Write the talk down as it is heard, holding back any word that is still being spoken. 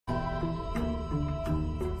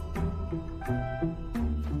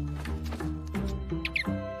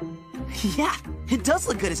Yeah, it does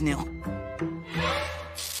look good as new.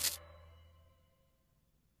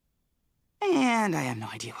 And I have no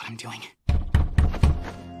idea what I'm doing.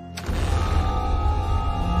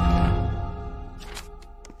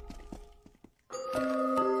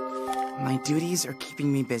 My duties are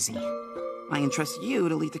keeping me busy. I entrust you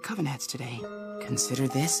to lead the Coven Heads today. Consider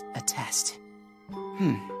this a test.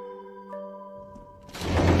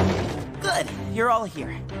 Good, you're all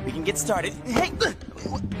here. We can get started. Hey,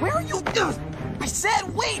 where are you? I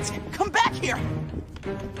said wait! Come back here!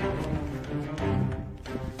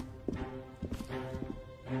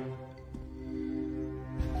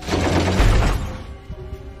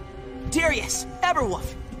 Darius,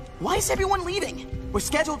 Everwolf, why is everyone leaving? We're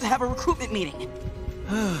scheduled to have a recruitment meeting.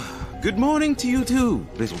 Good morning to you too,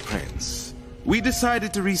 little prince. We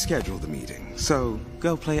decided to reschedule the meeting, so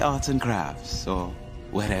go play arts and crafts, or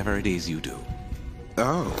whatever it is you do.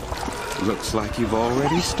 Oh, looks like you've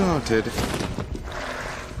already started.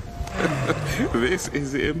 This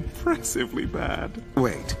is impressively bad.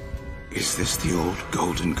 Wait, is this the old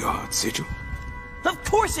Golden Guard sigil? Of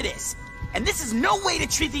course it is! And this is no way to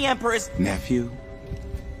treat the Emperor as... Nephew?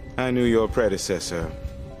 I knew your predecessor.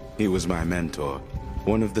 He was my mentor.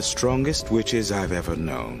 One of the strongest witches I've ever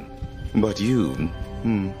known. But you,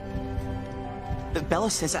 Bella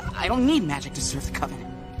says I don't need magic to serve the Coven.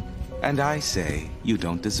 And I say you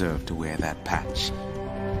don't deserve to wear that patch.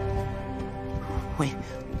 Wait,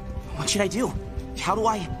 what should I do? How do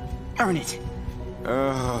I earn it?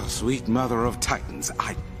 Oh, sweet mother of titans,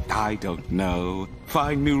 I don't know.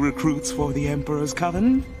 Find new recruits for the Emperor's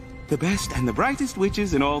Coven? The best and the brightest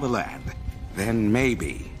witches in all the land. Then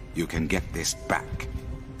maybe you can get this back.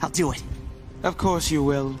 I'll do it. Of course you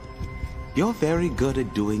will. You're very good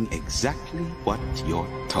at doing exactly what you're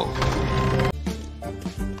told.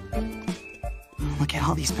 Look at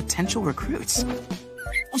all these potential recruits.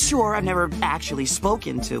 Sure, I've never actually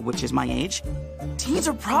spoken to witches my age. Teens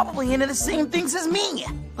are probably into the same things as me,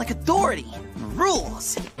 like authority,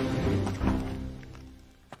 rules.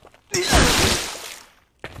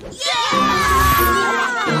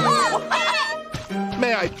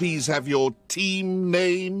 May I please have your team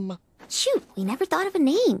name? Shoot, we never thought of a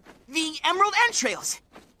name. The Emerald Entrails.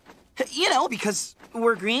 You know, because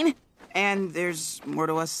we're green, and there's more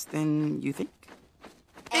to us than you think.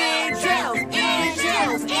 Entrails!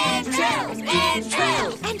 Entrails! Entrails!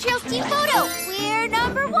 Entrails! Entrails Team Photo! We're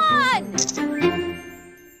 #1!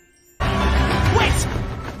 Wait!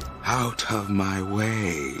 Out of my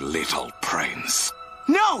way, little prince.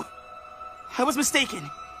 No! I was mistaken.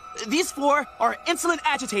 These 4 are insolent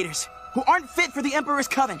agitators who aren't fit for the Emperor's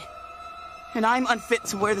Coven. And I'm unfit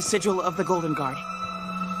to wear the sigil of the Golden Guard.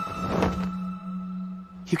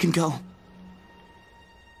 You can go.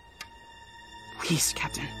 Please,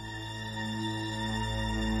 Captain.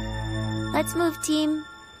 Let's move, team.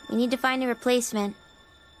 We need to find a replacement.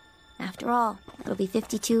 After all, it'll be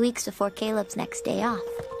 52 weeks before Caleb's next day off.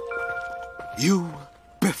 You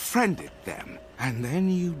befriended them, and then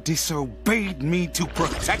you disobeyed me to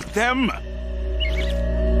protect them?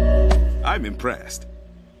 I'm impressed.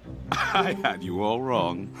 I had you all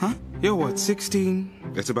wrong. Huh? You're what,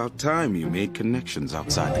 16? It's about time you made connections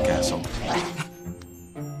outside the castle.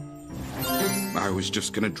 I was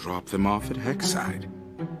just gonna drop them off at Hexside.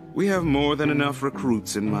 We have more than enough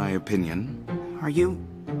recruits, in my opinion. Are you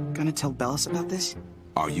gonna tell Bellis about this?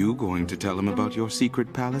 Are you going to tell him about your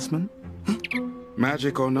secret talisman?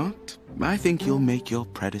 Magic or not, I think you'll make your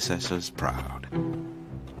predecessors proud.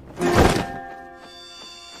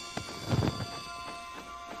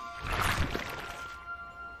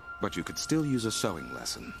 But you could still use a sewing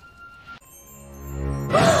lesson.